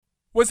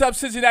What's up,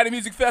 Cincinnati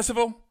Music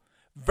Festival?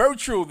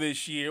 Virtual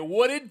this year.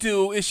 What it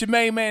do? It's your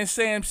main man,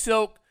 Sam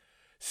Silk.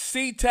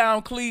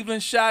 C-Town,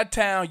 Cleveland,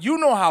 Chi-Town. You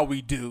know how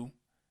we do.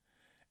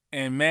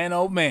 And man,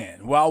 oh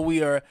man, while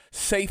we are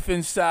safe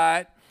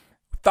inside,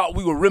 thought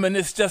we would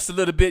reminisce just a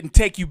little bit and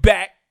take you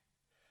back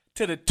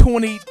to the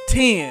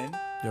 2010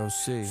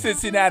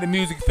 Cincinnati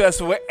Music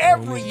Festival, where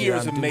every year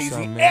is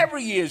amazing.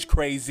 Every year is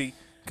crazy.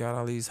 Got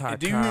all these hot and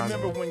do you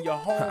remember when your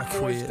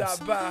homeboy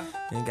stopped by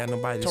ain't got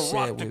nobody to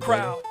rock the with,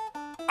 crowd? Baby.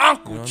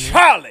 Uncle You know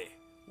Charlie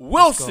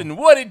Wilson,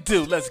 what it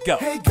do? Let's go.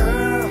 Hey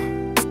girl,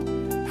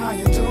 how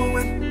you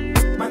doing?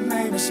 My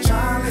name is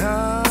Charlie.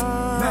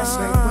 Last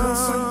name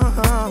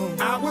Wilson.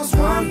 I was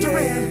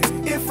wondering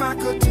if I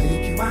could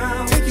take you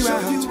out,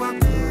 show you a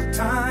good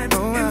time,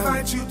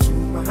 invite you to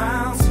my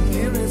house.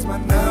 Here is my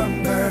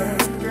number,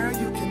 girl,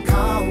 you can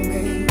call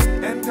me,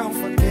 and don't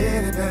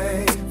forget it,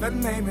 babe. The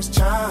name is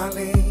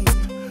Charlie.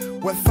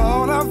 With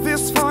all of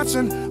this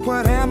fortune,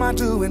 what am I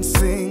doing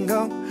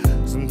single?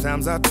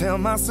 Sometimes I tell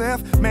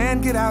myself,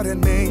 man, get out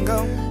and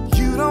mingle.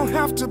 You don't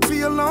have to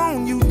be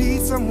alone, you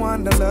need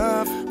someone to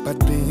love. But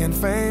being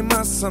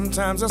famous,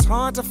 sometimes it's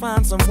hard to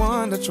find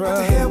someone to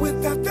trust. But to hell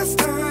with that this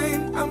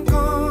time, I'm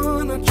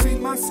gonna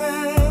treat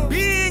myself.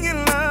 Being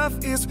in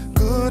love is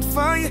good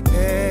for your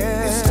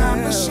head. It's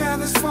time to share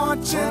this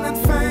fortune and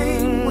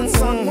fame with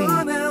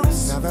someone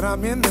else. Now that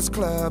I'm in this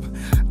club,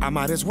 I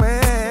might as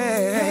well.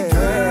 Hey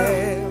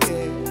girl,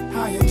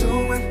 how you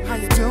doing? How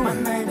you doing? My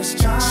name is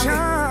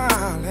Charlie.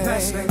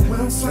 Last name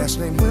Wilson. Last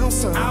name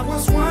Wilson. I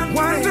was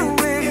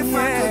wondering if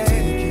I could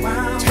take you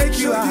out, take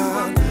you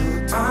out, a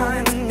good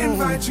time,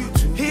 invite you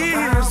to my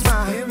house.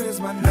 Here is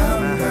my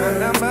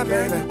number,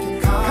 baby. You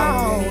can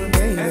call me,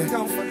 baby. And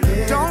don't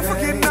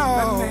forget, no,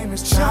 my name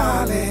is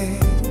Charlie.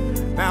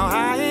 Now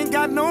I ain't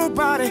got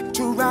nobody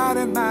to ride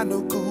in my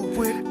new coupe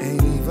with.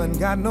 Ain't even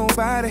got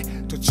nobody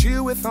to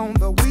chill with on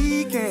the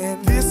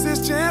weekend. This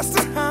is just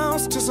a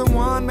house till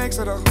someone makes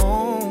it a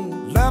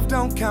home. Love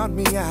don't count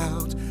me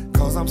out,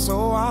 'cause I'm so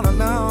all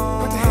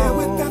alone. But to hell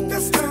with that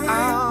this time,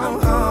 I'm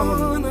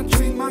gonna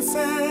treat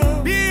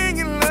myself. Being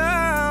in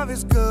love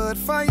is good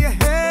for your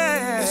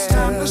head. It's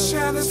time to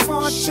share this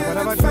fortune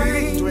and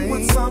fame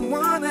with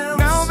someone else.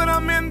 Now that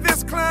I'm in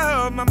this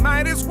club, I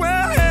might as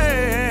well.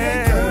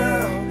 Hey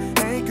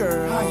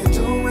girl, how you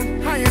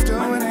doing? How you doing?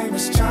 My name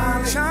is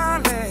Charlie.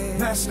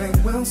 Last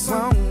name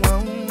Wilson.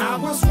 I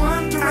was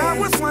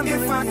wondering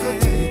if I could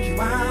take you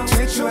out,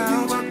 show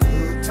you a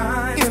good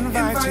time,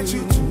 invite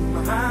you to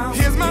my house.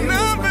 Here's my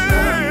number,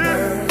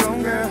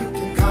 girl.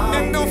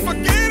 And don't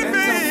forget it,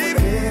 babe.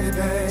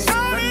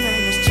 Charlie. My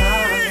name is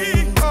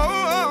Charlie.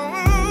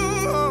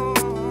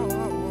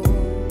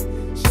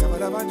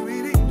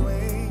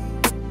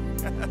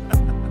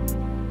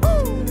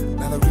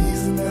 Now the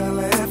reason that I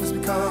laugh is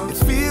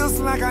because it feels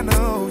like I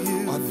know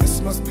you. Or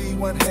this must be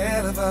one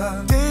hell of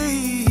a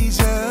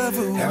deja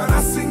vu. Haven't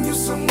I seen you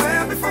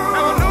somewhere before?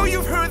 I know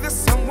you've heard this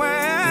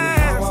somewhere.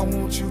 You know I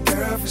want you,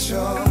 girl, for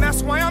sure. And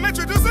that's why I'm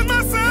introducing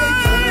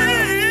myself.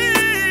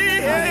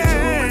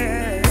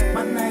 Hey,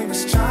 my name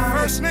is Charlie.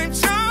 First name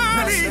Charlie.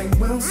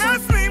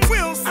 Last name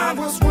Wilson. I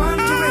was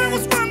wondering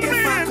if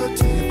I could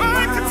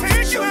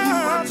take you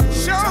out,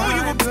 show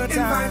you a good time,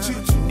 invite you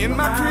to in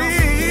my crib.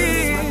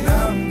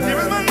 Here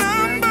is my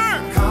number.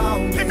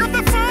 Pick up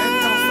the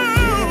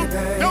phone.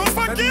 Don't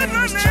forget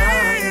my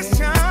name is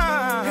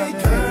Charlie.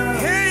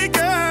 Hey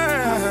girl,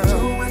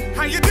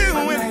 how you doing?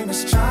 My name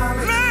is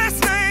Charlie.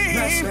 Last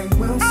name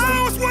Wilson.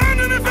 I was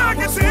wondering if I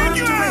could take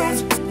you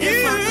out.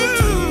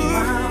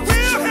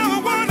 We'll have a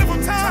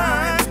wonderful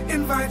time.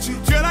 Invite you.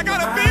 Girl, I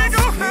got a big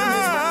old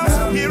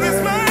house. Here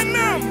is my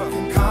number,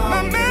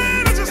 my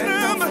manager's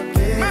number,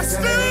 my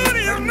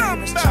studio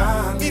number,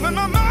 even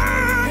my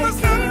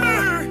mama's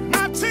number.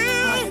 Not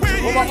till we.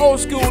 Where my old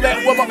school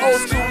at? Where my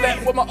old school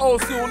at? Where my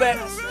old school at?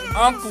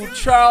 Uncle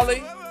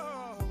Charlie.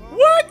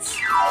 What?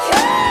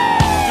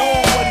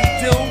 Doing what he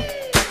do.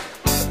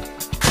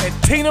 And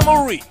Tina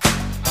Marie,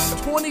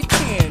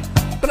 2010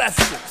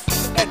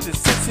 blessings at the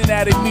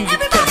Cincinnati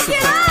Music Festival.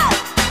 Get up!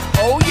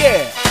 Oh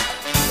yeah.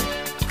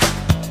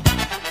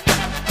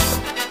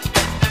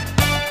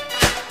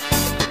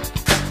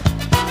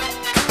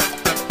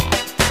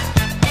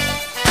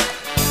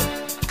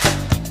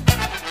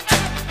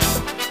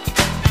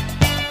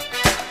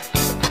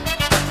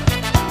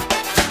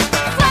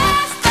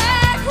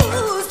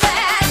 Who's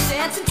that?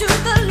 Dancing to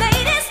the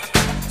latest.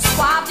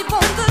 Swabbed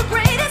upon the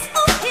greatest.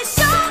 Ooh, his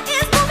show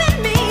is moving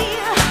me.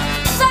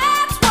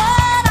 That's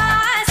what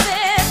I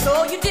said. So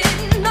you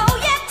didn't know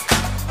yet.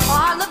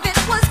 All of it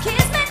was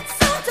kismet.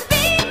 Soon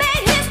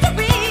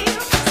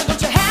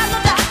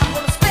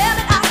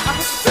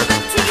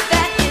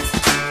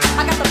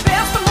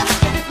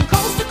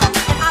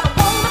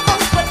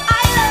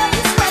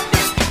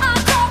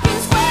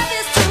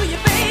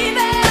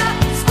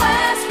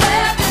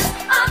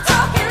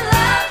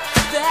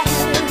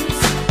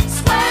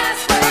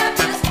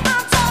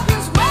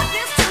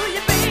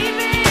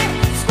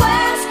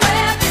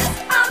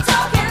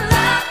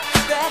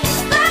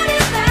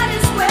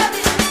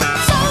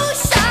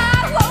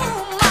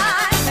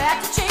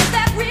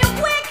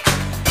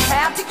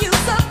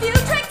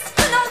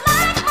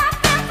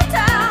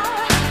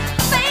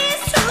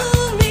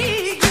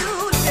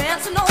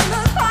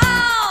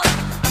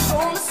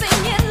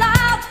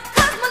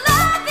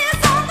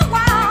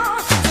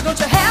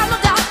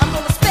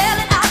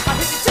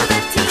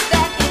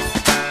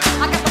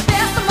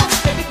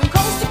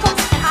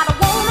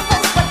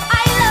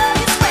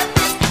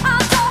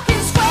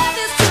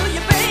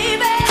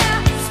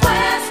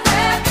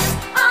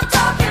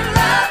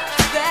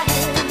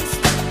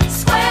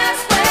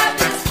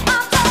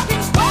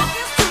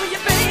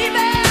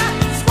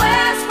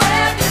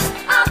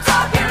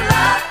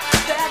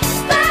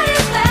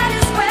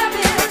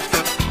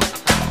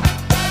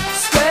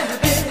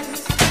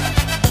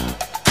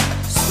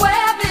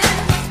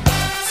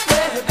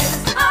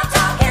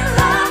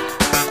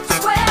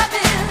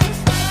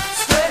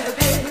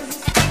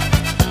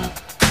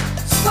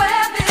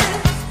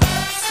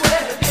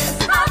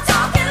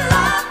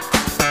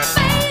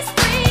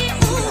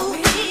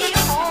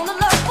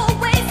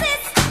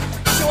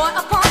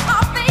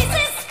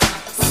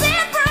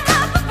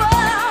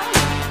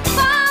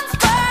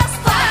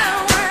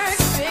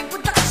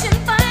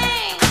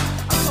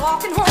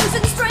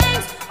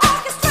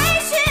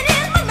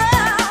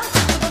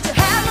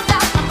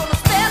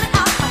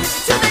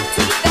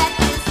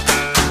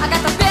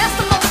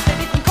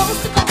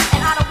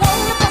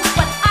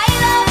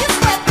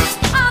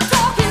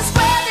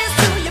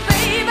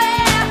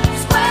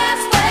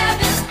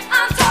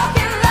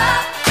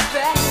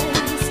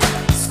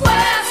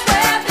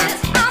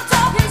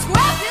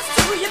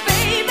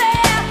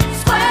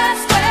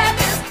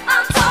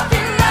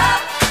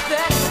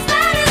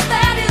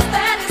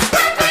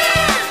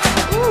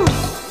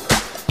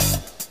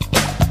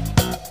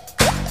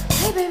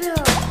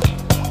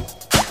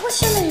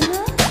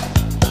Selena.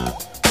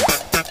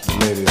 The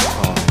lady is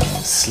called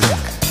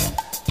Slick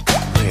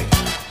Rick,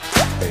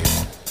 baby.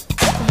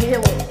 Yeah,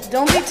 well,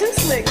 don't be too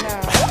slick now.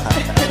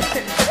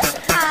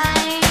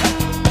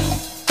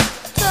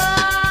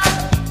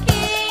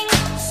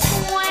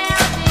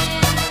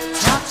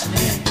 Talk to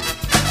me.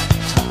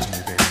 Talk to me,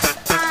 baby. Talk to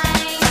me.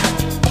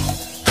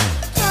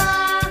 Talk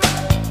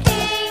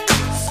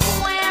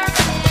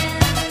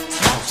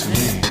to me. Talk to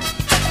me.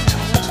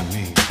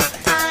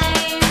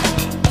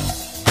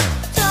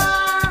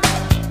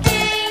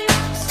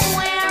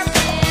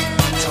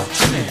 Talk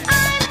to me.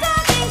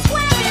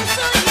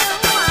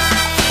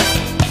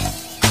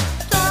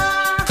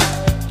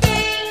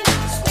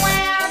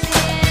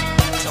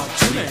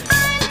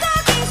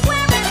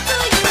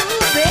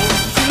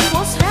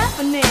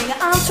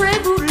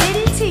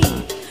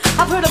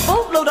 I've heard a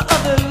boatload of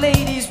other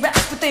ladies rap,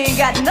 but they ain't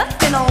got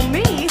nothing on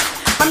me.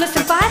 I'm less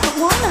than 5'1",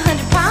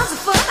 100 pounds of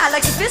fun. I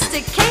like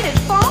sophisticated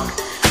funk.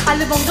 I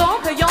live on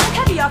Dom Perignon,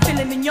 caviar,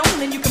 filet mignon,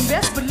 and you can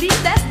best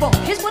believe that's bunk.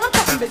 Here's what I'm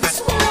talking about.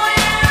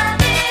 Square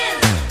biz.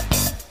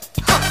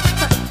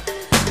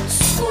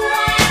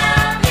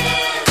 Square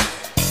biz.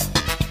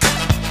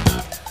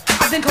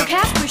 I've been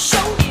coquette with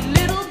showy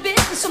little bit,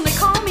 and some they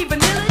call me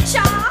Vanilla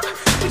Child.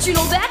 But you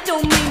know that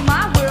don't mean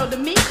my world to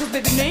me, cause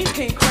baby names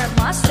can't cramp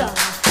my style.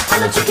 I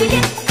love you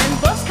kicking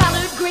and bust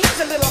collard greens,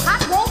 a little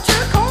hot water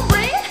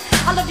cornbread.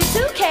 I love you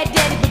too, cat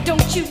daddy, but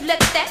don't you let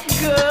that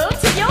go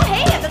to your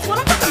head. That's what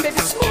I'm talking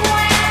about.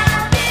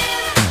 Square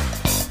biz.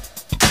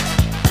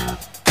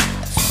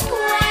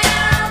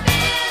 Square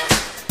biz.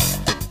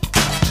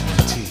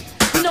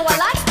 You know I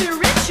like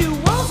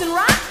spirituals and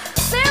rock.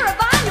 Sarah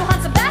Vaughan, Johann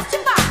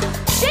Sebastian Bach,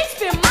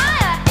 Shakespeare,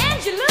 Maya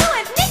Angelou,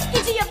 and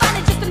Nikki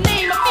Giovanni, just to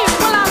name a few.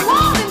 Well, I'm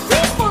warm and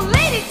peaceful,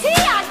 Lady T.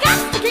 I got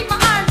to keep my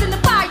irons in the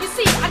fire. You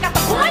see, I got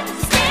the point, the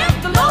stamp,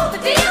 the low, the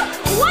deal.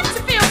 What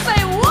you feel?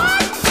 Say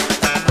what?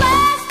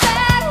 Flash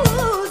that,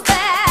 who's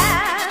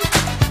that?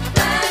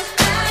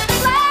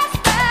 Flash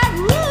that,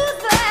 who's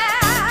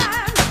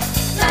that?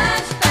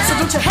 So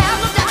don't you have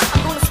no doubt,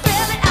 I'm gonna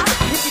spell it out.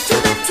 Hit you to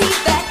the T,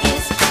 that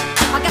is.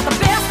 I got the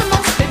best and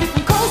most, baby,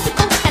 from coast to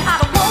coast, and I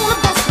don't wanna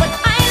boast, but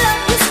I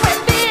love you,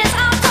 square biz.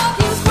 I'm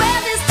talking square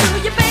biz to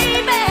you,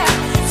 baby.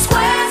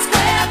 Square,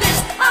 square biz.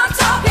 I'm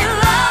talking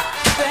love,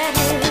 that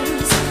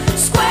is.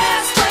 Square,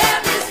 square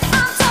biz.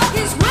 I'm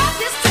talking square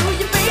biz to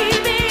you,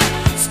 baby.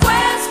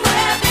 Square,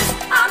 square biz.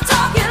 I'm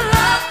talking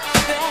love,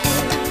 that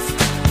is.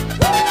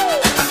 Woo!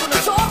 I'm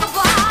gonna talk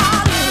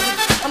about it.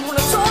 I'm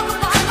gonna talk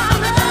about my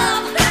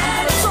love. I'm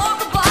gonna talk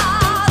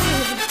about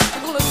it.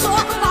 I'm gonna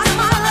talk about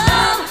my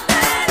love.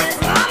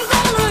 I'm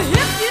gonna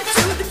hit you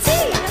to the T.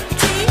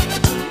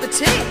 The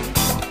T.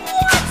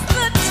 What's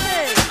the T?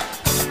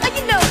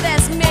 You know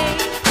that's me.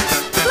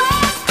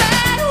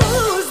 Flashback,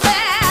 who's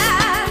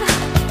that?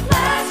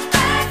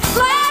 Flashback,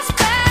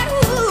 flashback,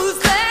 who's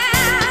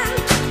that?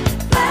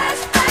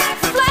 Flashback,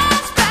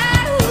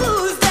 flashback,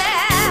 who's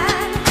that?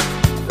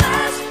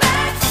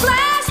 Flashback,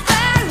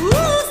 flashback,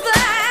 who's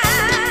that?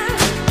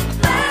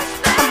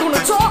 I'm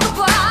gonna talk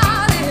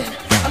about it.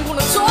 I'm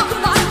gonna talk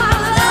about my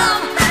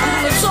love. I'm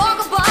gonna talk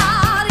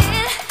about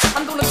it.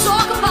 I'm gonna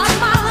talk about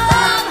my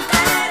love.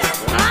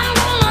 I'm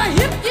gonna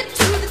hit you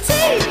to the T.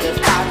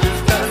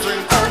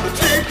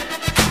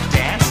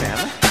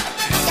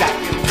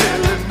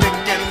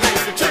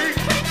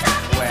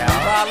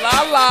 La la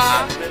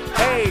la.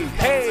 Hey,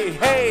 hey,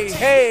 hey,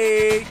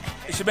 hey.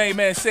 It's your main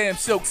man Sam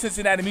Silk,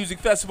 Cincinnati Music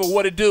Festival.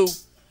 What it do?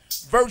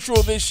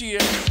 Virtual this year.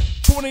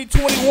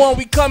 2021,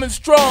 we coming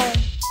strong.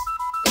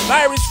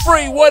 Virus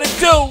free, what it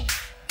do?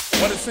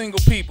 What a single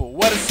people,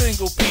 what a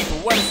single people,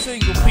 what a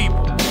single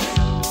people.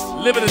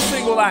 Living a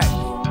single life.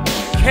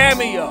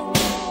 Cameo.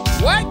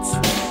 What?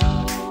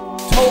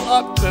 Toe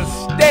up the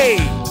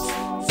stage.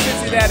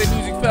 Cincinnati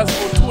Music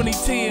Festival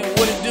 2010,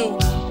 what it do?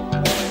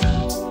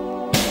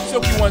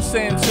 Silky One,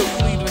 Sam Silk,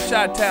 Cleveland,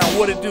 Chi-Town,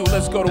 what it do?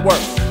 Let's go to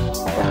work.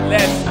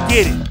 Let's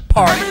get it,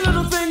 party. Every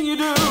little thing you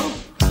do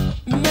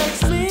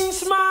makes me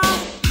smile.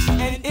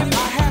 And if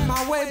I had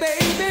my way,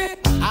 baby,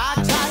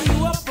 I'd tie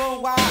you up for a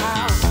while.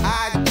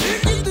 I'd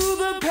take you through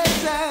the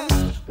paces,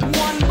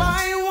 one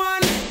by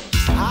one.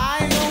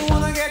 I don't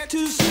wanna get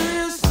too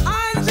serious.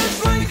 I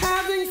just like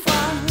having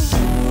fun.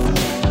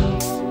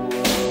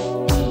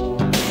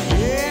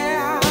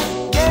 Yeah,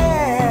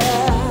 yeah.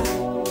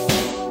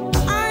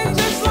 I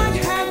just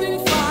like having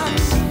fun.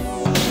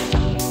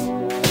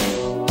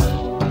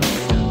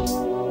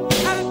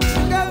 I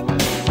got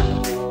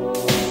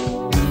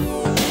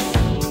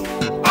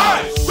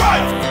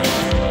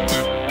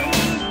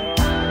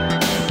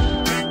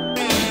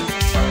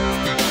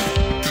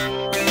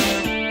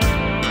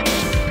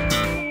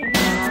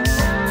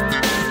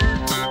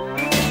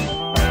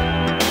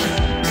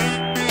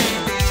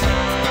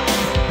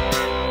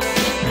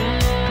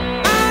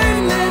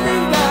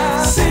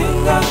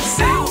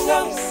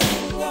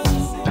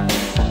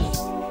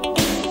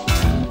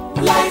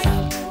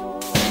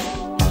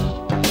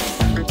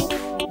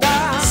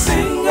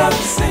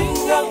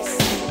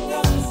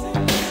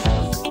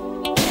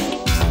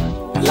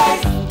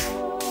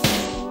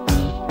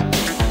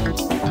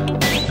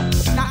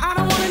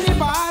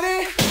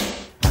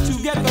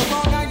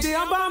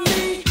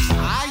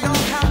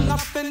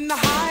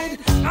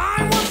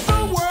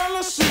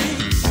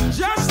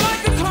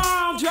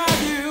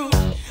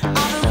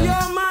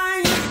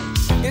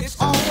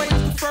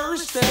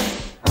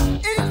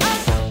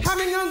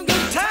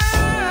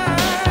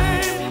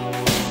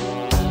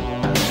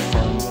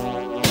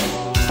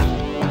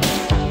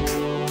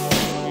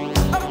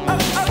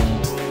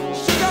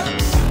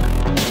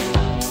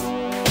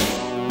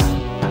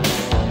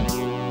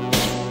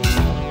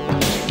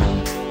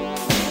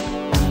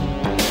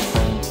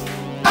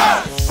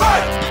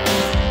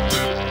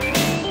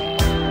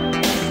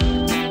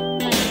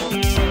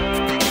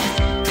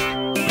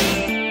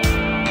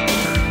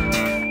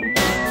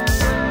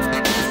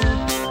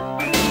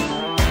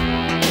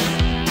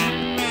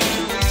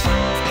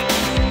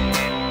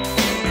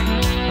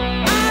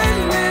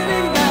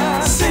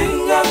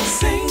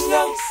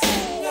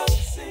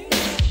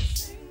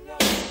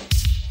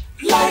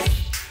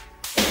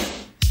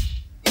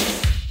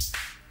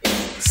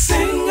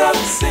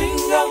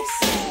single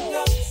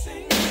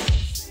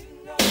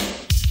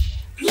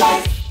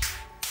life.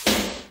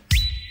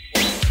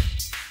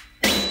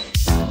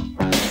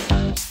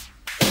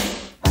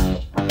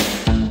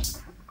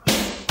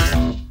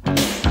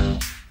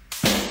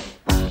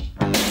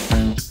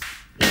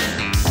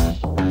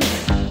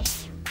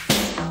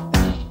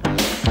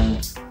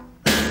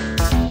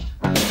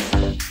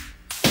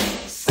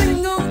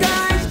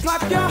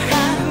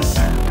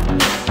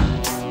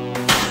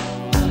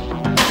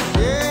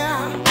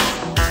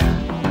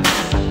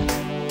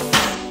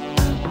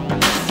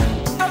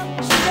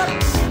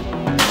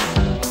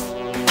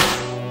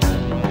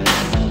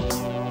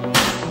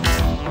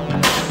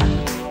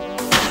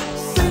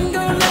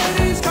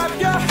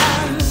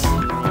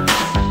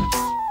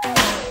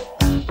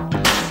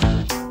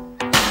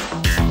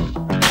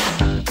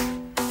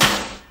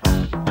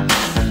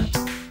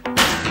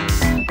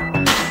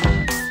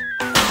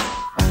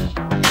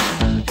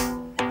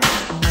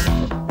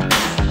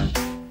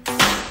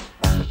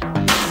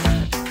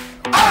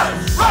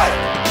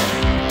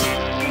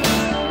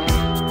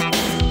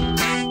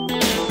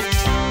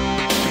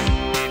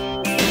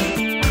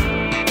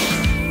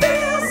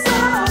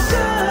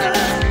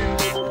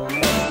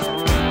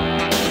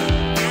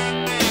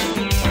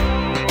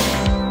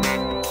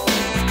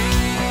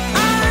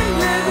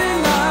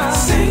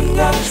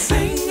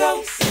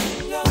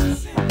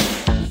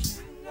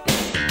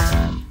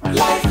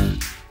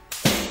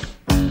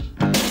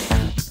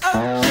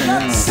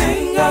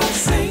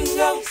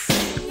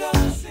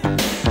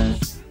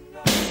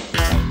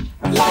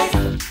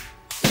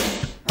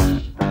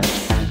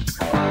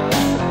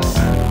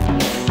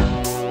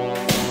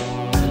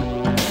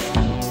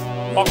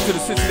 Welcome to the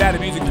Cincinnati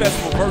Music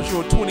Festival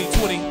Virtual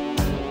 2020.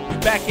 We're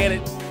back at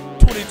it,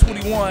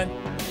 2021.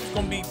 It's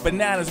gonna be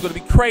bananas, it's gonna be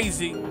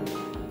crazy.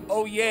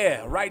 Oh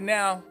yeah, right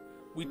now,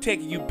 we're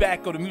taking you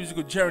back on the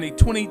musical journey.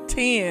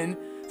 2010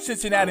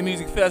 Cincinnati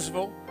Music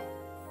Festival.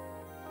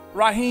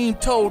 Raheem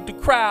told the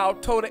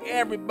crowd, told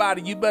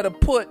everybody, you better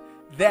put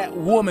that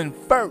woman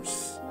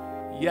first.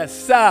 Yes,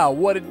 sir,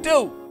 what it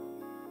do?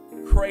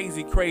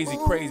 Crazy, crazy,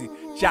 crazy.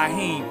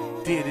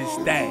 Jaheim did his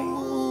thing.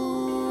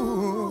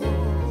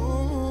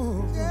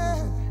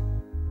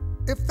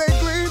 If they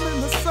gleam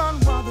in the sun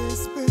while they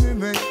spinning,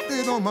 they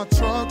fit on my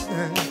truck,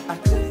 then I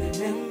could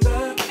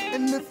remember.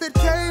 And if it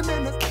came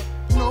in a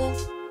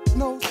nose,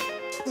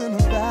 then a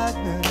bag,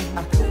 then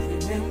I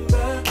could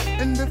remember.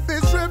 And if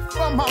it dripped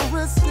from my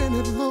wrist and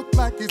it looked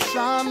like it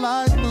shine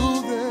like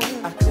blue, then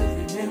I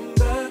could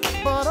remember.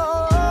 But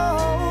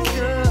oh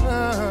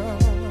yeah,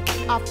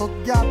 I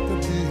forgot to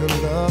be a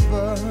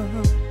lover.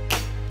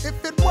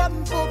 If it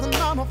wasn't for the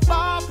 9 to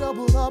 5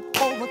 doubled up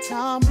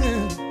overtime,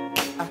 then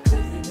I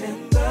could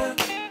remember.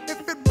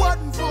 If it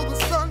wasn't for the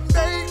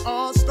Sunday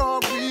All-Star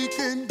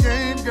Weekend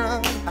game,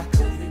 girl, I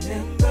could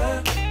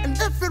remember. And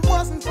if it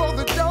wasn't for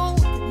the dough,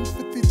 getting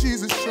 50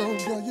 Jesus show,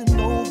 girl, you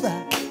know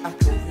that I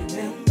could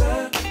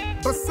remember.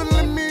 But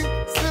silly me,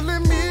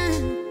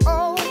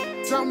 oh,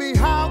 tell me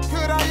how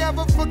could I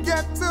ever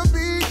forget to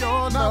be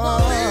your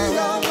lover?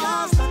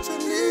 Realize that you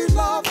need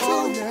love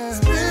to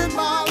spend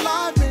my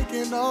life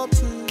making up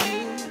to you.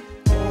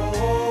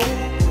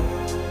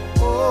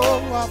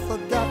 Oh, I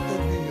forgot to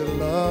be a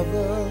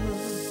lover.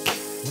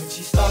 When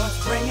she starts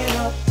bringing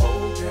up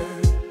older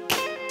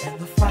and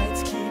the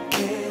fights keep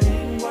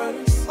getting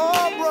worse.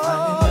 Oh, bro.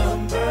 Finding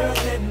numbers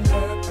in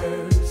her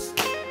purse.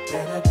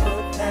 Better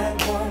put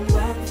that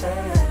woman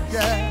first.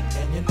 Yeah.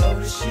 And you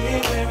notice she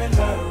ain't wearing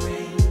her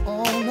ring.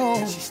 Oh, no.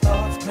 And she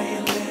starts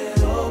playing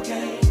little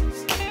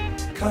games.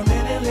 Come in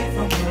and live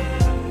from her.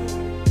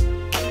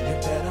 You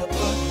better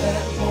put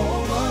that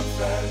woman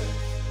first.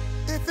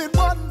 If it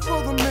wasn't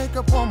for the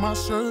makeup on my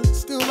shirt,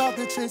 still out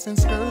there chasing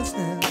skirts,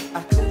 then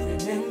I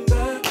could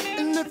remember.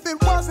 And if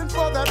it wasn't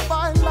for that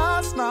fight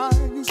last night,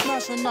 you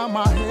smashing out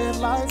my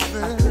headlights,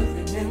 then I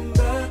could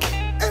remember.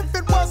 If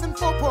it wasn't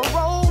for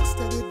parole,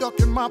 steady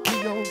ducking my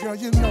PO, girl,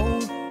 you know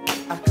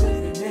I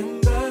could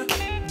remember.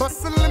 But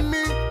silly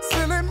me,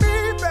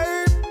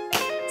 babe,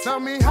 tell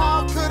me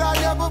how could I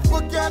ever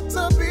forget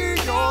to be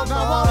your lover?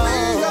 Now I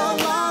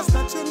realize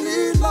that you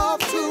need love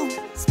to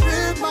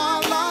spend my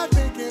life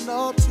making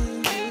up to you.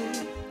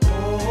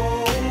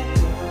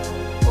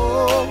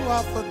 Oh,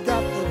 I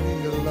forgot to be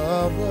a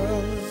lover.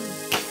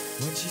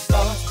 When she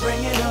starts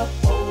bringing up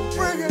old,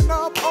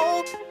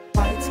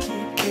 fights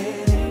keep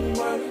getting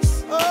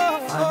worse.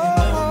 I'm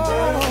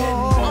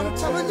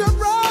telling you,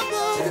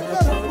 brother, you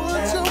better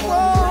put your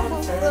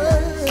woman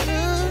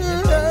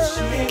first.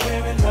 She ain't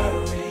wearing her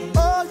ring.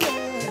 Oh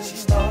yeah. And she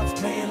starts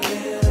playing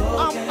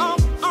little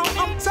games.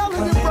 I'm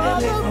telling you,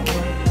 brother, you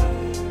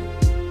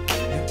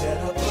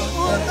better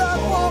put that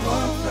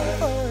woman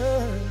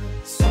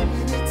first. So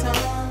many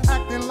times,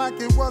 acting like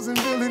it wasn't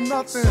really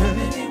nothing. so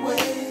many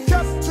ways,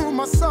 kept to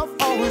myself,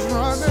 always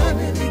running. so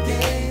many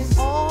games,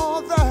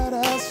 all that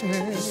has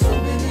changed. so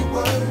many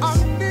words. I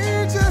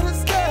need you to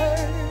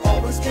stay.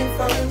 Always came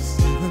first,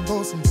 even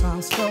though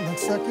sometimes felt like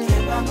second.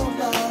 Can't buy no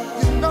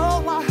love. You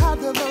know I had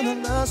to learn a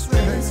lesson.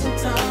 Spend some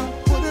time,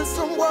 put in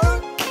some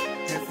work,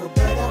 and for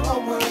better or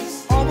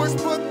worse, always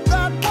put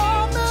that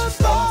woman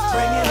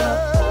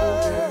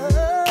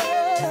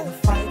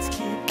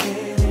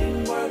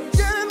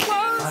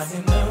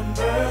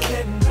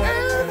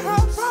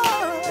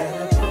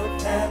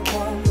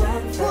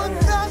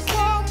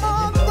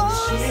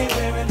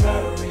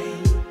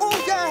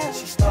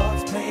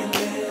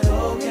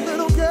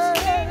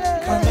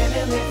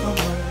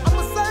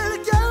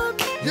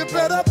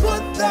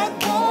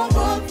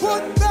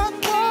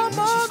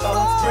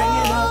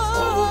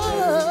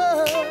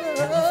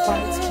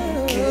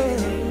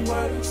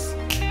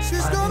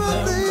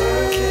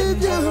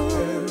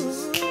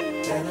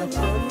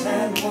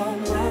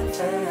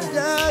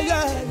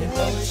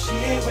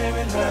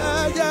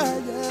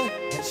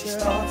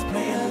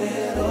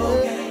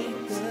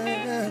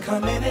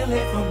coming in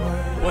late from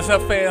work. What's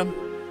up, fam?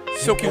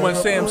 Silky One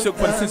Sam Silk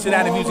for the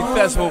Cincinnati Music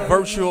Festival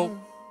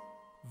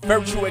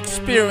virtual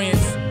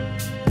experience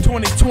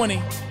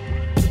 2020.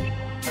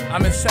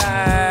 I'm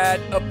inside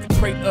of the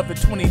crate of the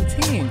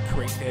 2010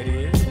 crate, that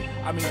is.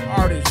 I mean,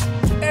 artists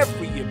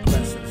every year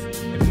bless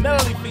us. And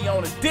Melody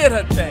Fiona did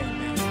her thing,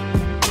 man.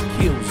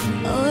 Kills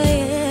me. Oh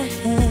yeah.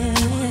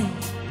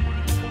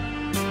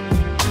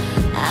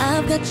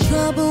 I've got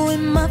trouble with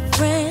my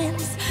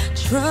friends,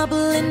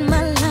 trouble in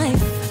my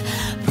life,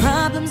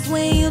 problems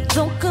when you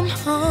don't come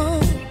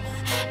home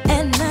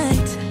at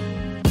night.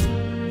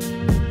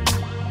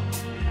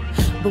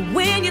 But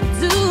when you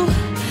do,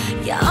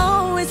 you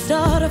always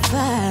start a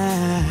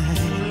fight.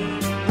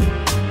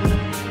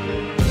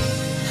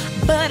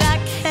 But I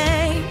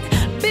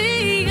can't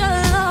be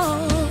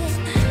alone.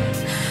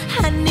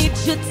 I need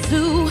you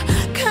to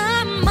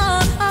come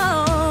on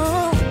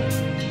home.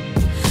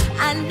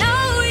 I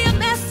know you're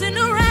messing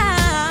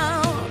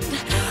around,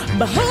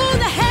 but who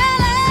the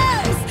hell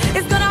else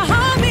is gonna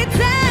hold me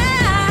down?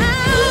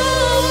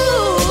 Ooh,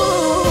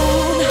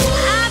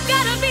 I've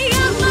gotta be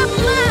on my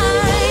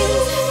mind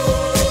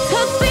to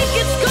think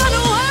it's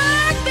gonna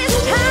work this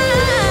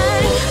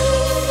time.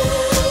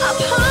 A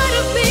part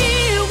of me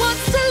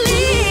wants to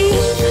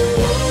leave,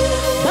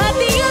 but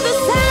the other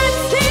side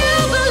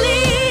still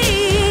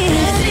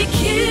believes. And it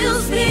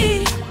kills me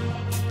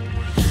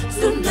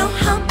to know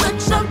how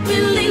much I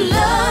really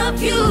love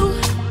you.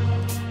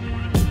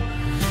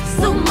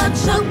 So much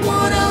I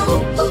wanna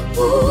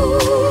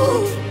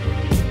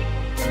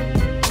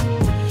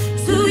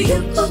to you.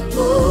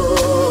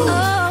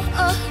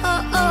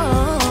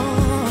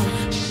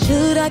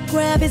 Should I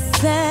grab his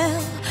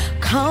cell,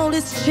 call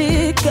this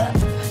chick up,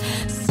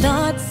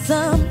 start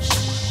some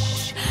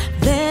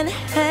then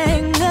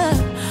hang up?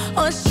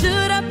 Or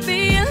should I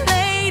be a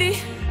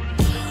lady?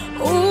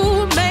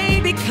 Ooh,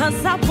 maybe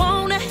 'cause I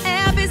wanna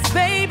have his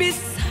babies.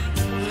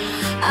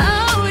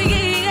 Oh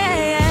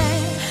yeah,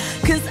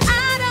 'cause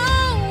I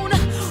don't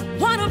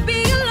wanna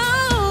be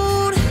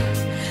alone.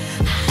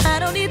 I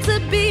don't need to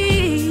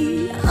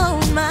be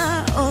on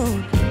my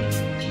own.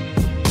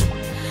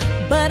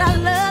 But I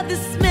love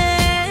this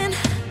man,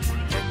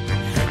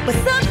 but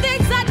some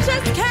things I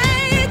just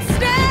can't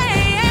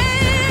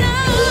stand.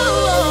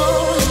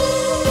 Oh,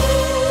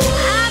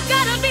 I've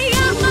gotta be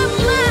on my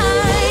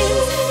mind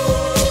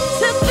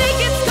to think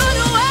it's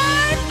gonna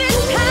work this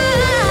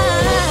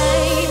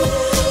time.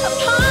 A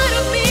part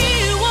of me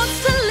wants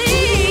to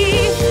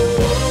leave,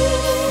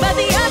 but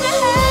the other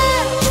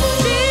half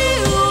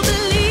still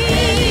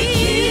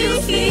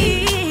believes.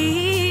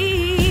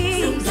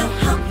 To know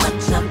how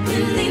much I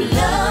really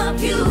love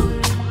you,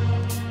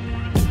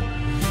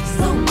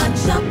 so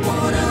much I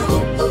wanna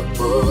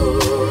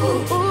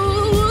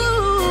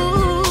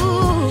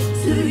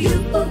to you.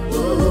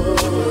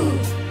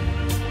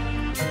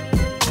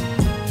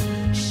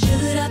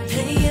 Should I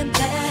pay him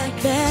back?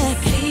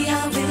 See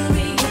how he'll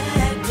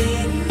react.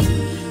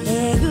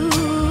 To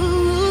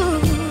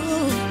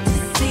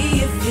see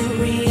if he'll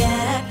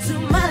react to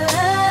my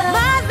love.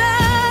 My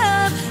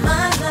love,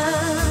 my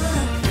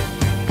love.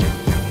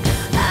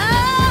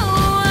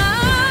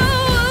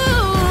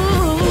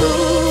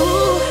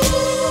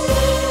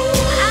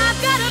 I've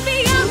gotta be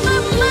on my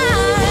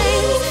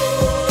mind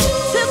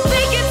to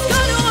think it's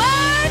gonna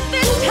work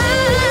this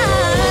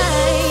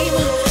time.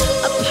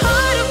 A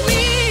part of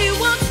me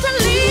wants to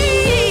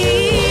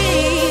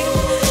leave,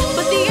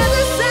 but the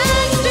other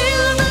side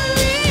still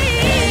believes.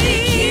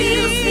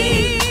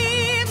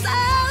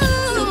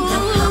 To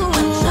know how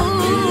much I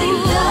really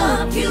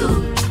love you,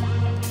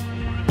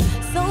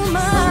 so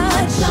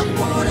much I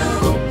wanna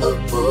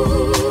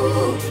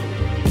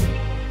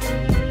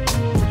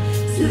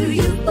to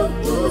you.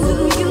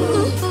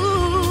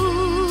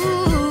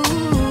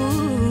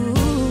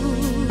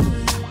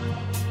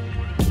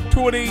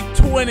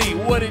 2020,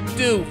 what it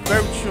do?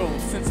 Virtual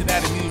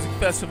Cincinnati Music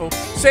Festival.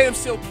 Sam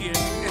Silk here.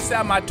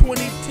 Inside my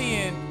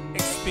 2010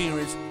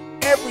 experience.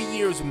 Every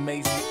year is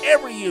amazing.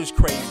 Every year is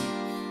crazy.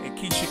 And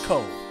Keisha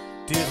Cole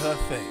did her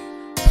thing.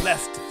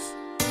 Blessed us.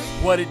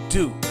 What it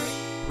do?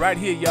 Right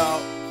here,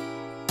 y'all.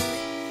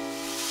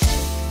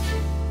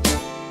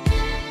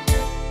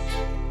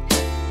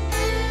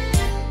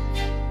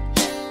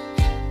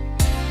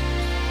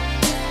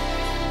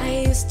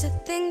 I used to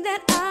think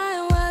that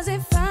I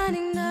wasn't fine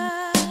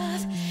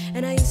enough,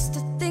 and I used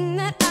to think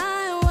that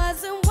I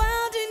wasn't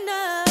wild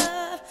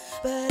enough.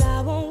 But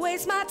I won't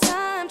waste my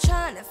time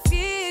trying to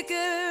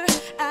figure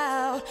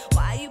out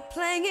why you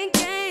playing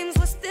games.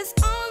 What's this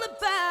all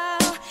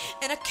about?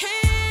 And I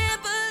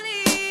can't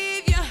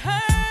believe you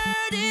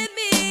hurting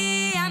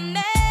me. I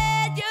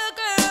met your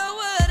girl,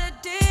 what a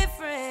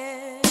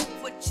difference.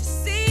 What you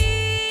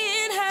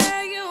see in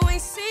her, you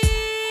ain't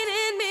seen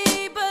in me.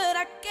 But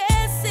I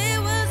guess it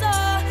was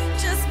all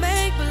just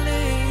make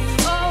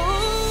believe. Oh,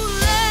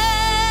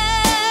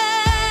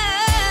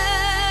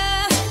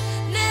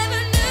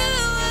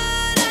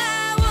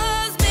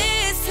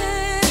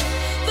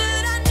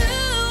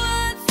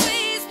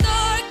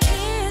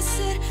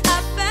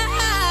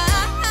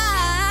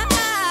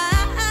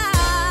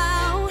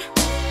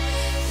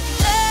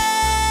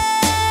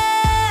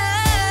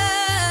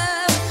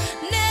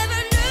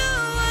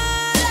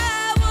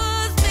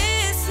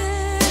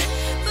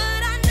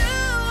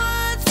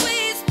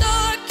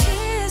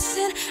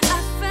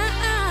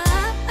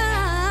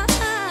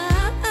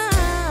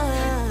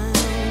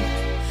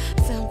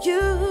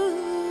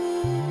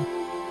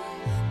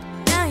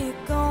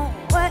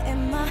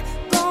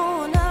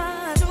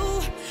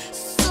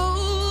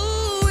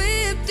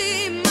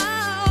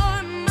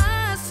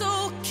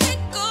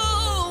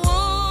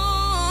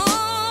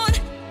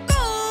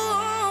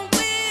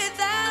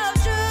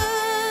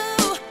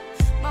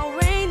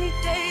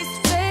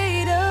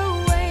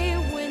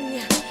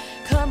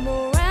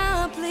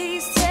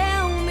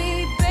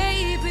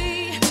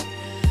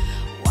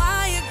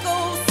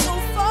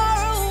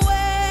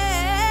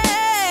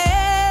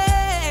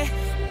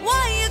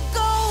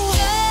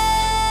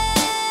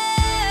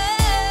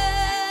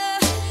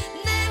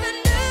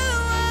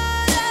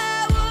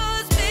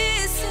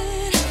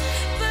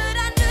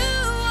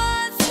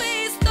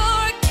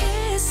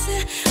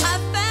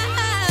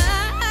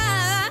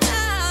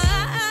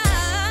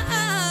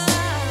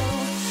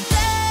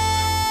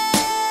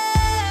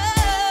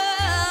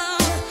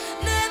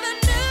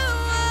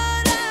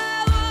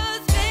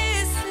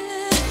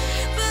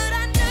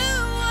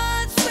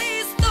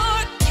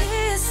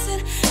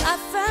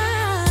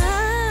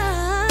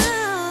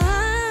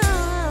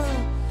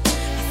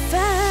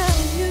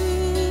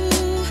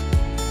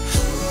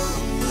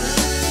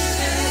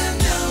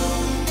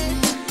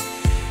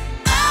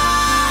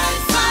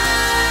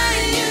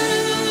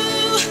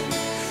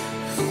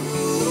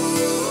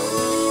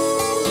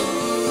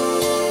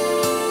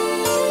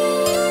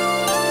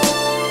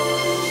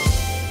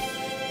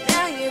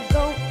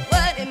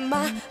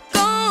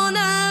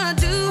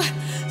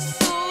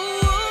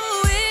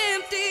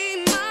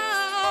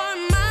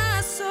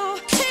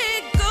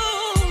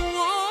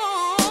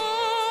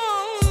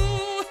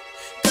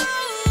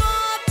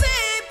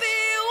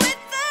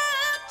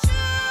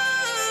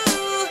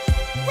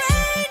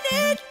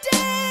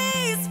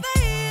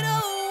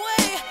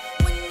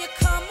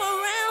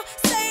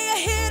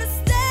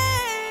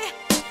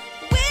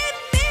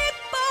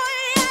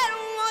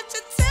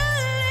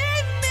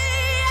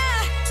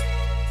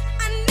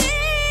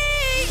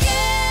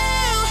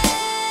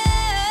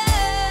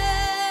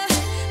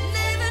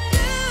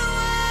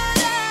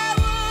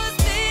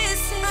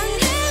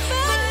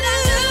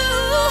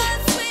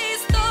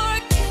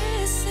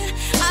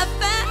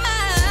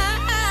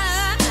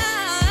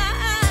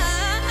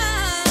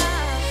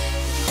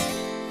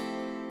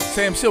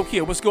 Sam Silk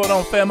here. What's going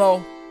on,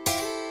 famo?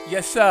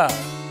 Yes, sir.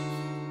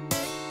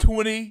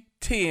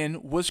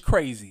 2010 was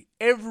crazy.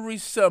 Every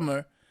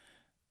summer,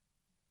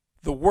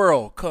 the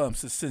world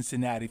comes to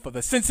Cincinnati for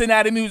the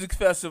Cincinnati Music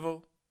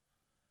Festival.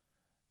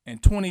 In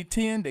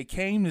 2010, they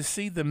came to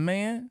see the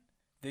man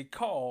they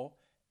call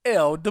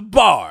El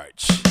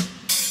DeBarge.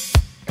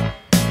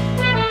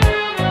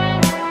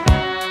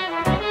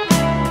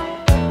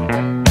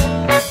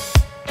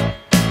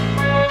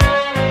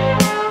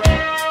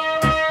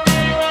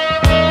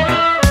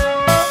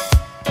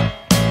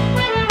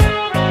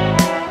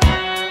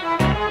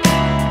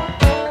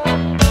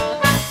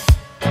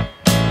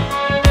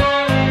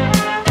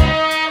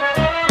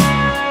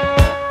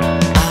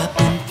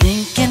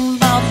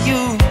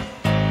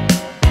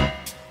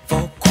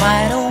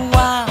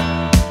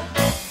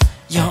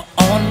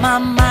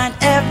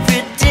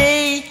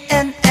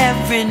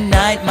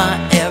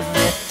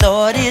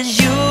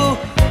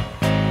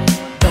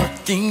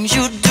 Things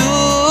you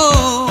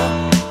do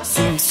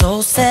seem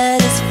so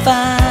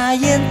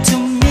satisfying to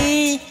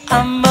me.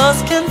 I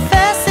must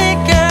confess it,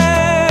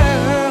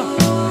 girl.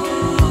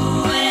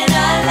 And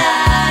I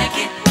like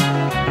it.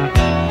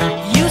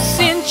 You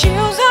send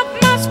chills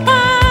up my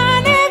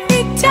spine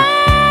every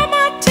time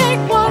I take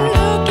one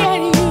look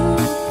at you.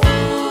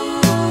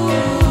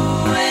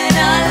 And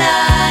I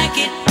like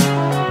it.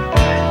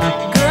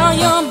 Girl,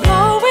 you're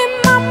blowing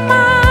my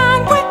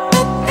mind with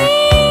the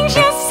things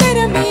you say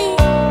to me.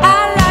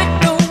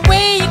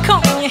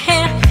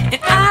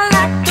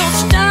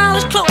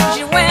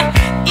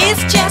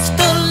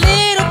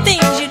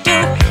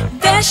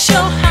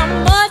 Show how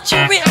much you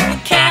really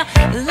care.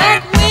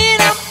 Like when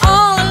I'm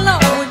all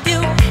alone with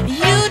you,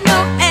 you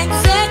know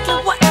exactly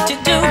what to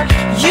do.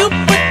 You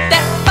put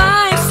that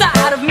fire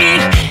inside of me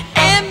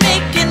and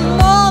make it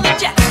more than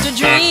just a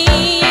dream.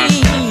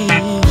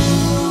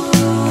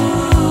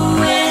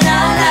 And I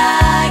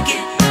like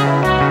it.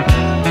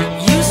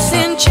 You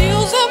send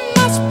chills up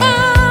my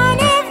spine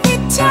every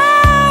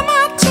time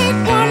I take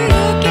one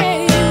look at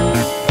you.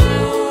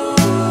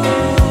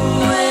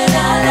 And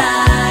I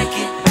like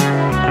it.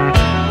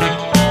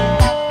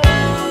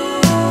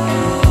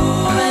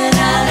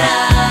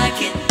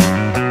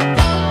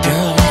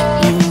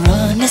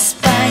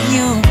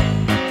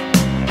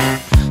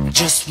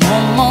 Just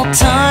one more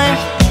time.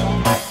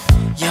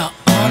 You're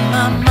on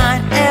my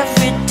mind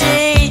every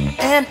day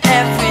and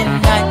every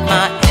night.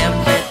 My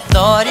every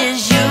thought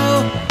is you.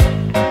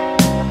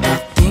 The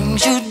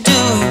things you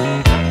do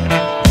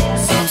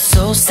seem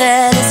so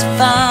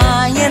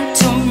satisfying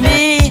to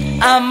me.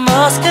 I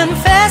must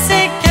confess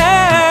it,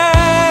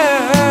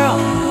 girl.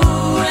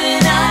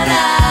 And I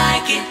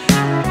like it.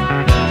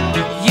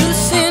 You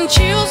send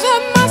chills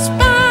up my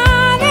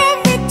spine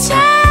every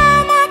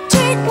time I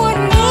take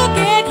one look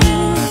at you.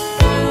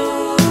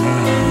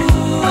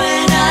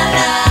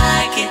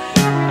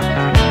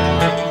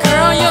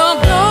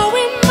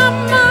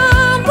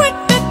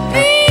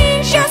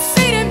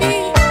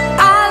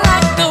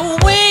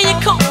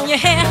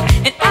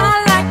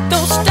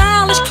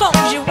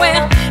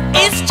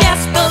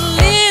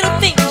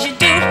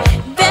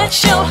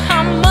 Show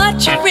how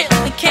much you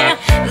really care.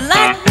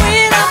 Like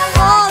when I'm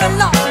all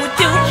alone with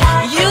you,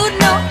 you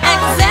know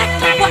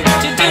exactly what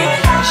to do.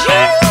 You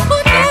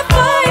put that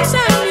fire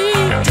inside me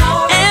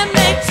and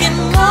make it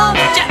more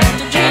than just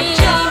a dream.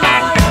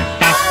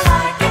 I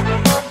like it,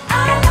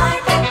 I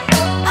like it,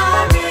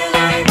 I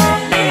really,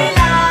 really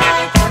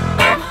like it.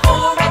 I'm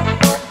holding,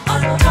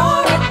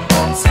 adore it,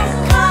 so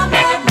come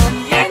and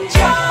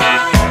enjoy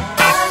it.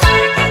 I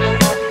like it,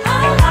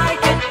 I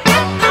like it,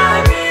 I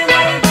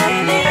really,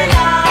 really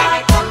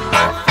like it.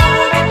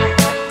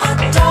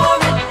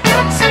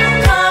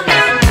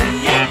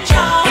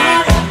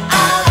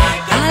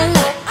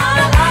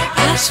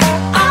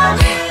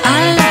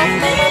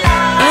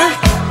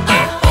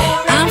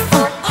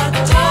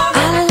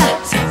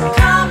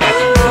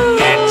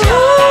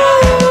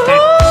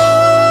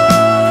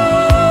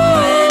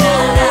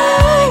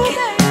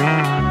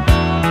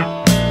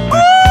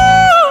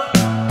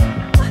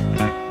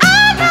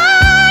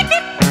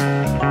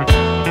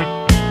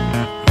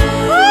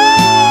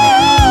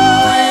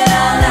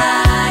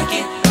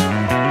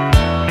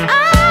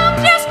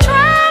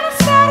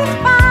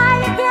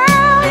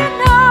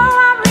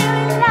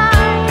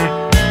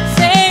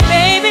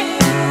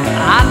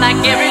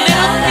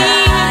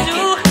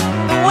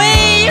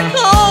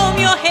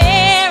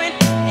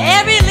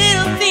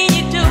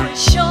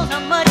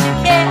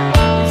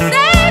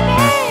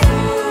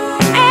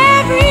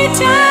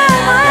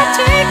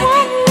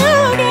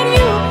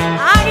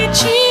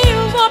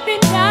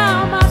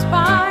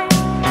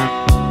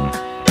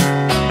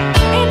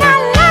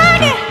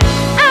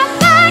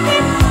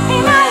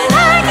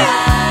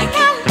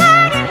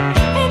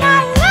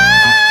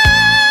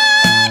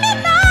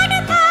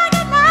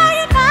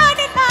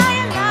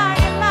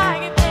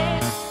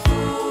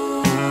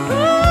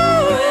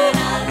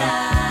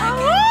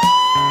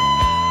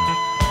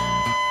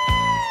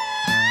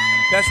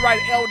 That's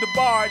right, El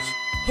DeBarge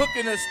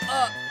hooking us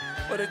up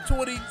for the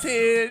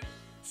 2010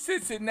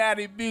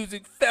 Cincinnati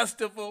Music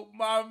Festival.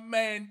 My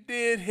man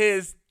did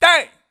his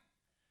thing.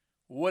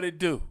 What it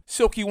do?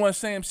 Silky One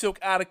Sam Silk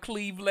out of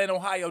Cleveland,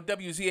 Ohio.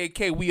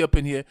 WZAK, we up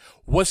in here.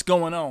 What's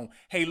going on?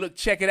 Hey, look,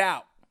 check it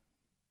out.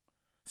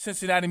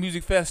 Cincinnati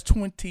Music Fest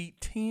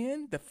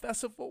 2010, the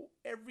festival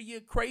every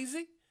year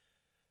crazy.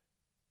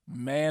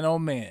 Man, oh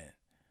man,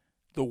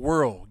 the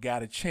world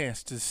got a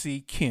chance to see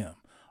Kim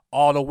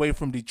all the way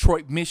from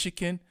Detroit,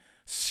 Michigan,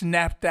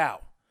 snapped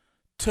out,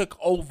 took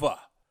over.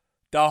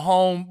 The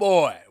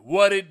homeboy,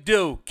 what it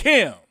do?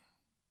 Kim.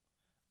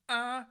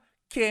 I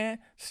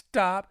can't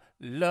stop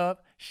love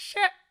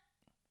shit.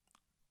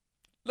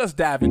 Let's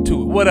dive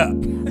into it. What up?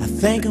 I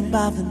think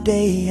about the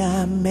day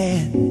I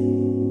met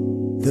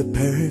the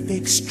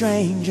perfect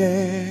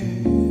stranger.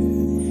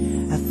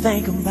 I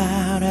think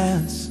about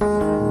us.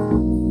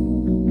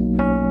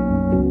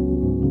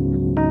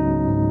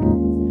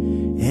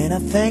 And I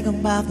think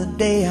about the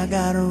day I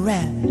got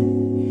wrapped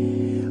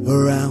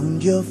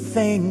around your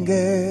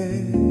finger.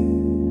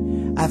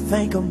 I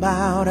think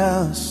about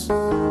us.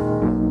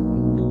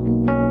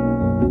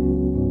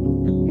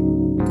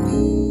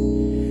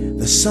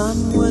 The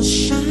sun was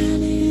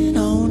shining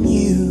on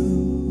you.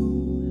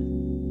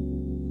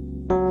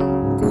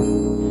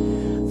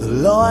 The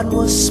Lord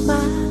was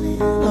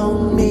smiling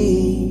on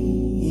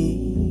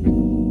me.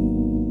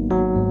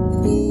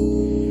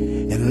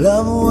 And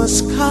love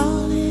was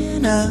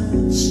calling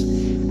us.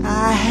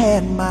 I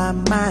had my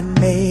mind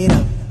made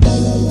up.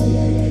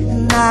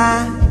 And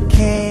I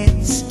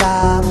can't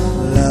stop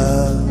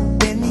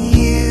loving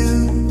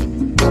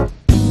you.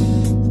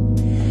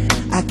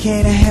 I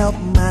can't help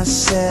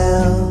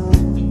myself.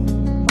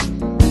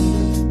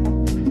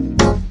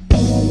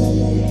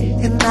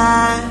 And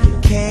I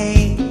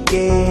can't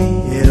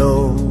get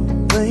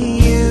over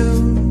you.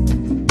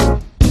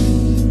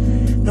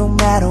 No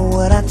matter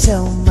what I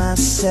tell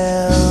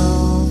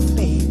myself,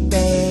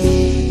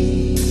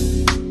 baby.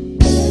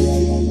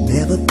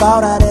 Never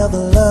thought I'd ever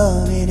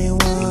love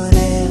anyone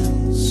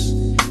else.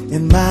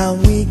 In my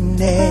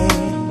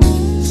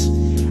weakness,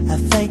 I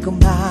think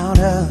about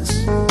us.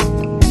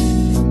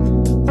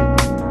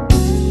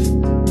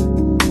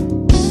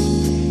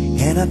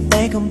 And I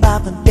think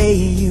about the day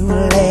you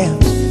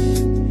left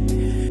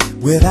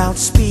without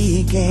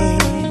speaking.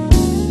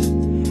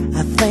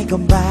 I think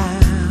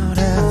about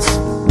us.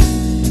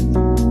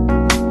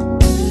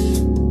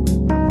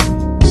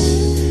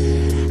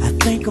 I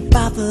think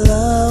about the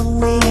love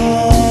we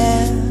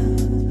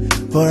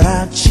have for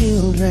our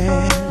children.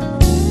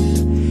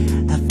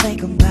 I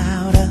think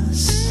about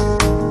us.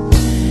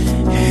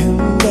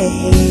 And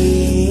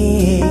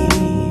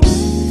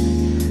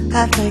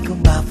I think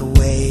about the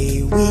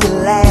way we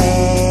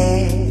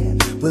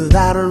laugh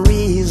without a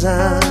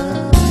reason.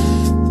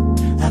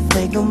 I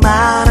think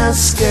about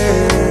us,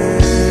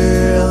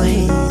 girl,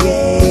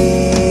 yeah.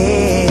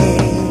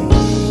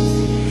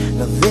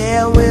 Now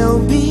there will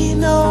be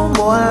no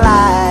more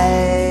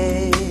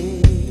lies.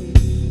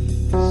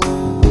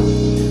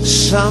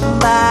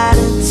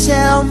 Somebody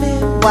tell me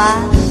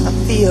why I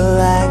feel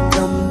like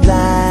I'm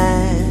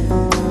dying.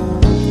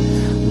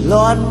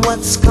 Lord,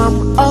 what's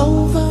come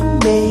over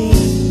me?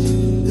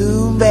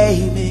 Ooh,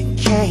 baby,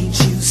 can't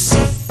you see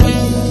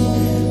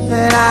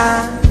that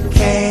I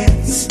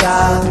can't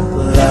stop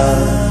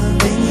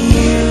loving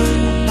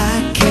you?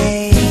 I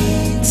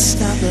can't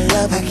stop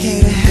loving you.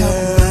 I can't help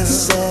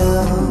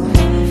myself.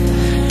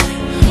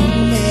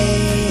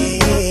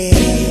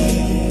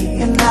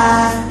 And I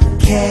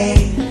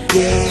can't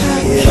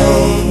get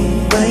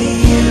over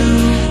you.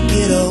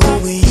 Get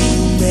over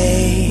you,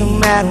 babe. No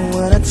matter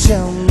what I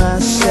tell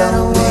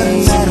myself, no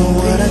matter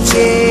what I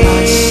tell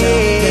myself,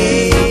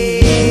 babe.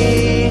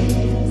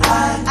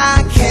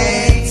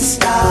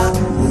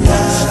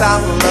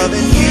 Stop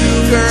loving you,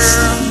 girl.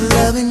 Stop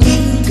loving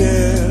you,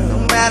 girl. No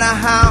matter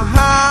how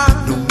hard,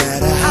 no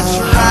matter how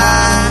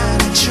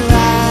hard I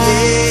try,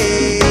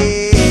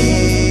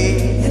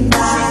 yeah. And I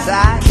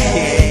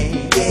can't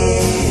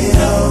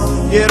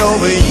get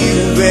over you,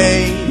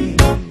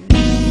 babe.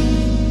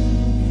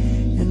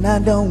 And I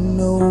don't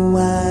know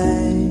why.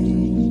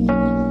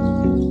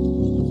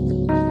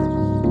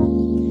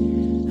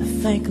 I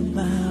think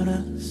about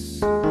us.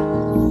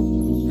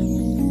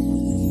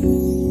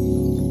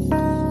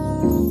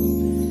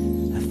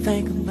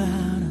 Think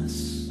about us.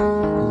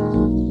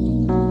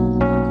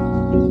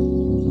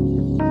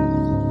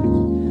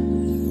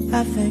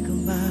 I think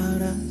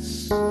about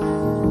us.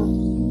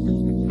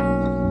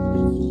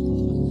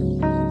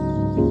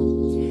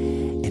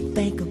 And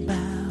think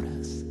about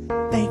us.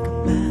 Think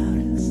about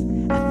us.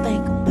 I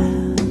think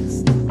about us.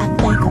 I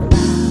think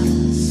about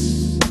us.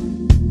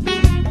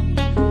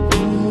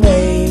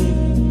 Babe,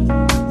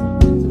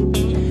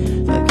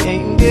 I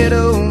can't get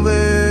over.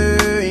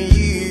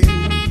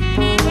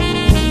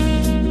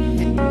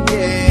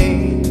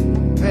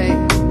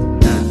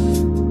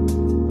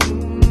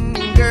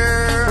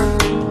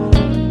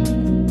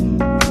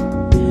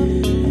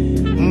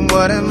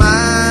 What am I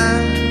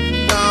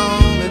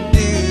gonna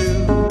do,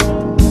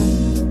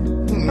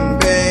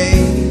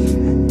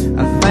 babe?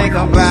 I think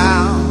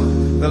about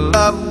the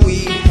love we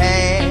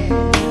had.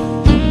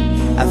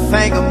 I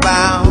think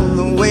about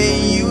the way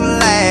you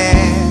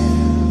laugh,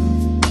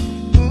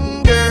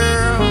 girl.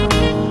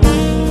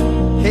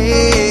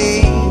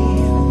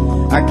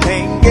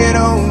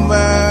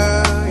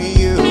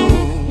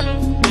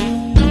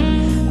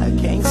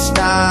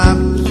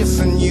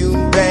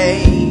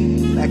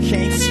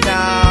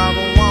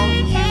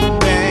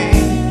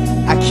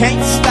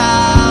 can't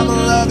stop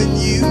loving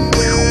you, girl.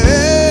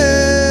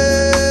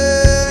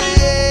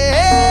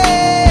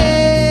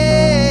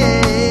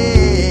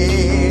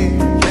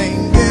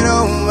 Can't get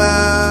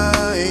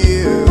over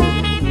you.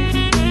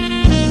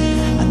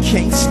 I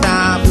can't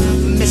stop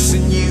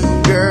missing you,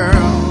 girl.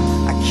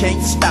 I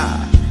can't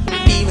stop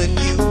feeling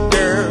you,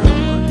 girl.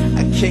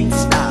 I can't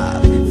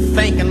stop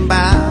thinking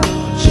about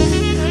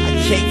you.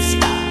 I can't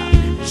stop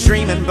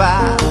dreaming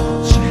about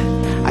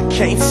you. I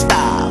can't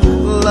stop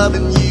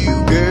loving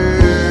you, girl.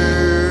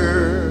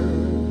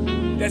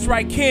 That's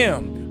right,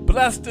 Kim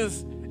blessed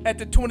us at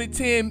the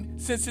 2010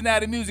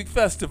 Cincinnati Music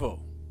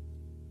Festival.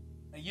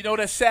 And you know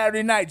that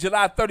Saturday night,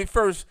 July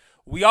 31st,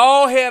 we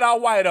all had our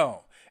white on.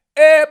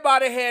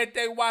 Everybody had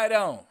their white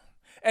on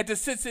at the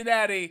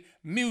Cincinnati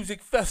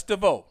Music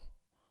Festival.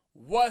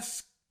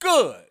 What's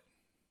good?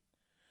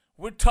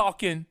 We're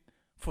talking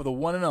for the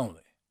one and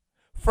only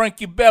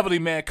Frankie Beverly,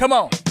 man. Come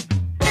on.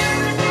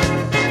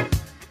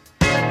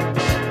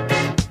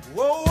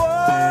 Whoa,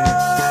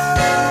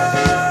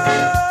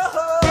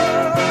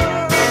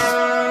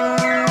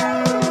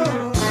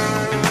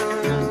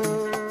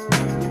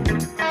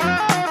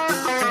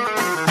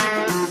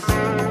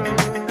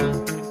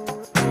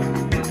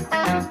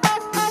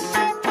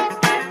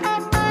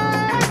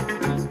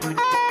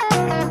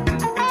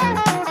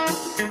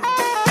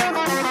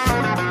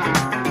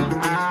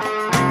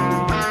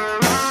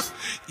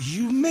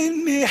 You made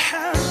me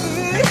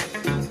happy.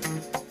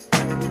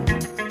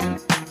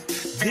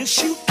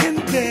 This you can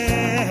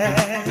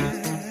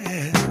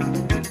bear.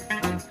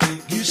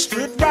 You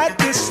stood right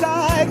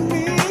beside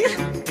me,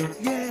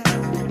 yeah,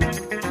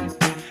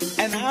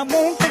 and I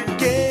won't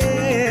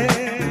forget.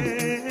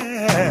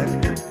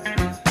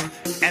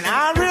 And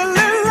I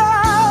really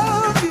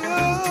love you.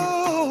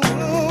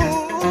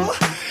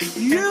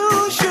 You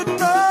should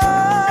know.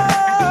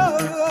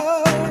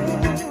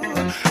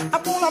 I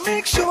wanna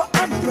make sure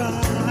I'm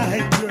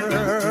right,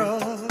 girl,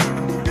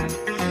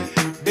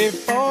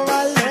 before I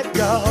let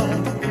go.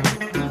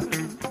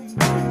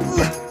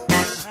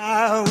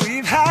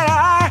 We've had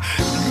our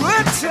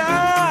good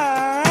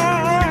time.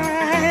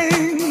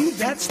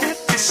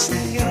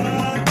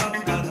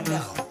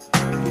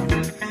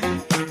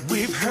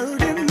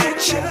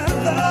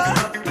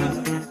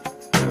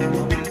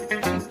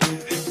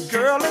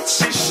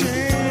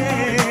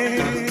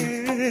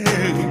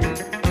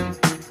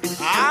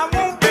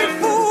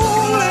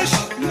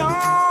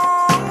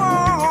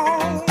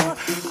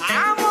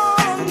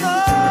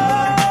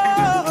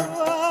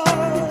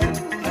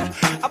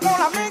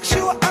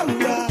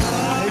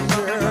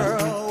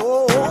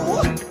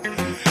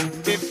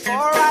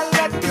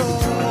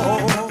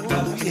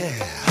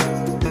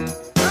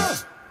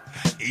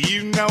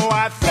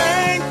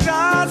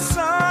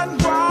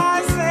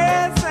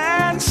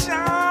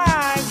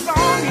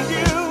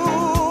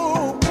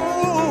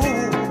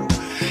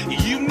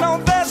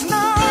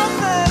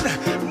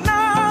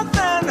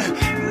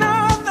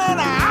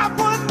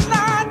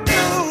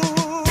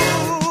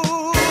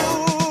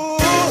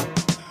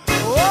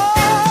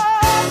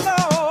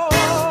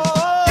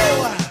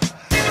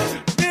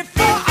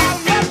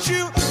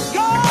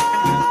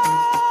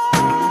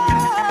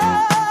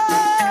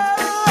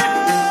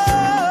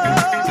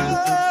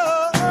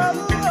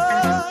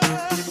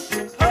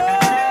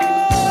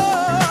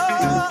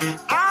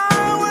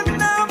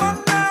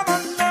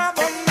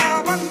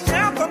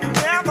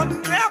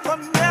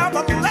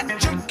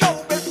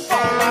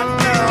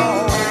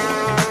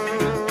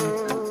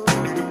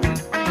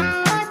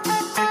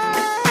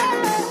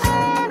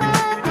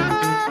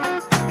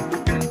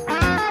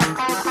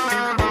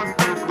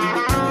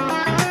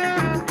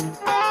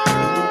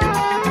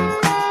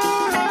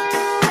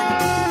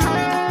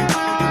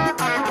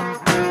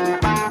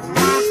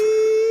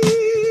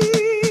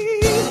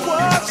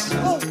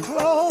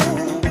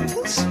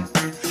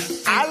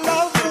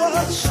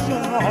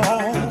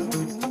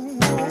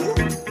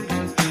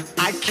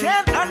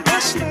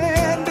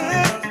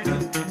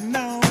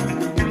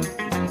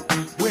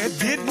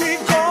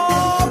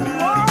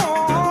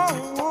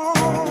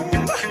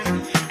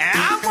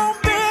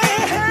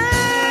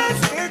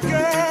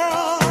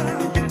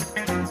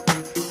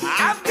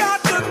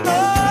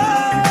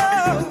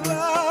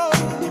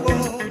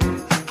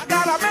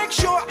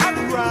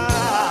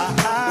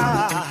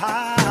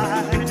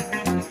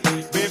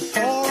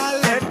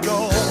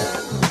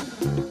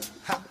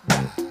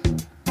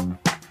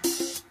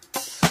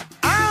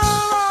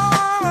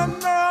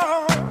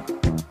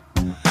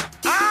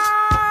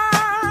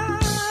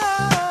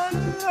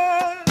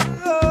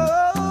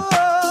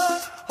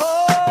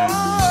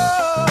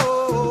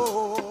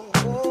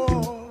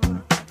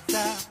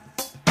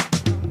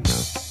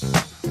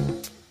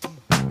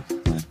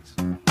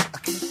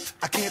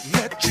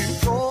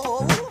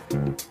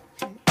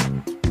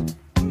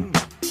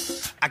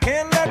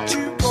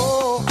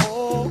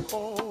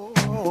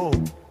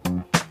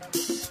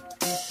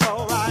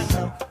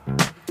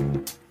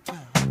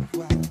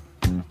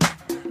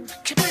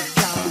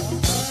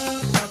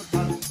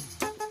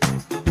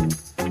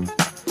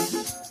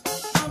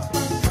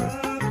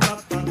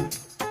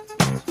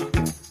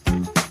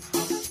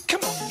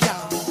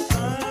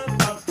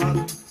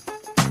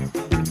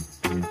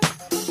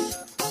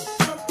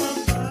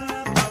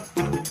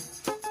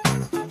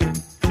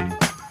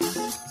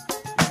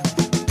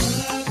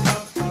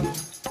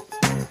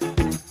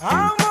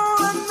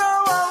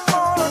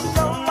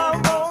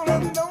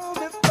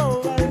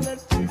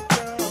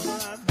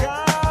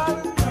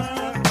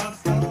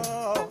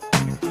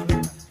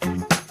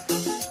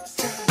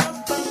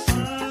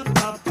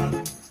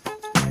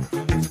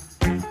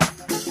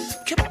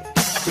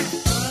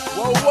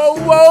 Whoa,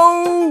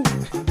 whoa, whoa.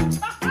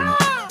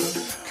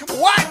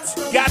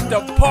 What? Got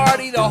the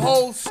party, the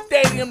whole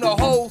stadium, the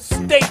whole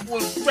state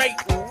was straight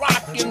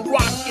rocking,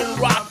 rocking,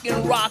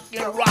 rocking,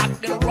 rocking,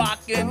 rocking,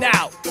 rocking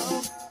out.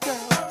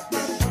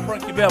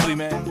 Frankie Beverly,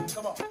 man.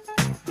 Come on.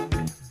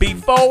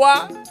 Before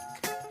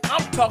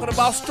I'm talking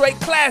about straight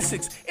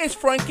classics. It's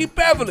Frankie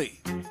Beverly.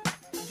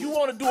 You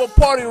want to do a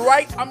party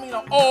right? I mean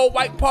an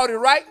all-white party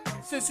right?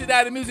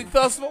 Cincinnati Music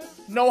Festival.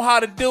 Know how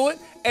to do it.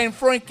 And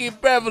Frankie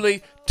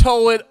Beverly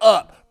tore it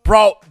up.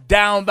 Brought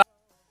down the...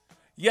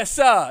 Yes,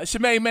 sir. It's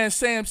your main man,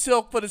 Sam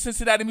Silk, for the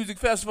Cincinnati Music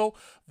Festival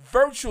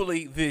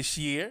virtually this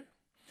year.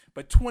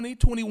 But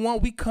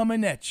 2021, we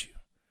coming at you.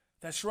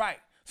 That's right.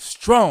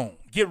 Strong.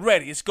 Get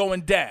ready. It's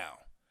going down.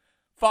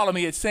 Follow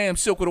me at Sam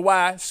Silk with a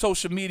Y,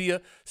 social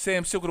media,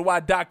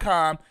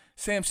 samsilkwithany.com,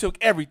 Sam Silk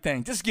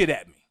everything. Just get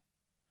at me.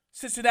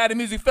 Cincinnati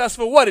Music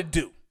Festival, what it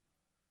do?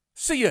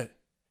 See ya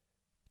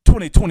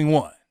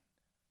 2021.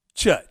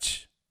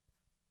 Church.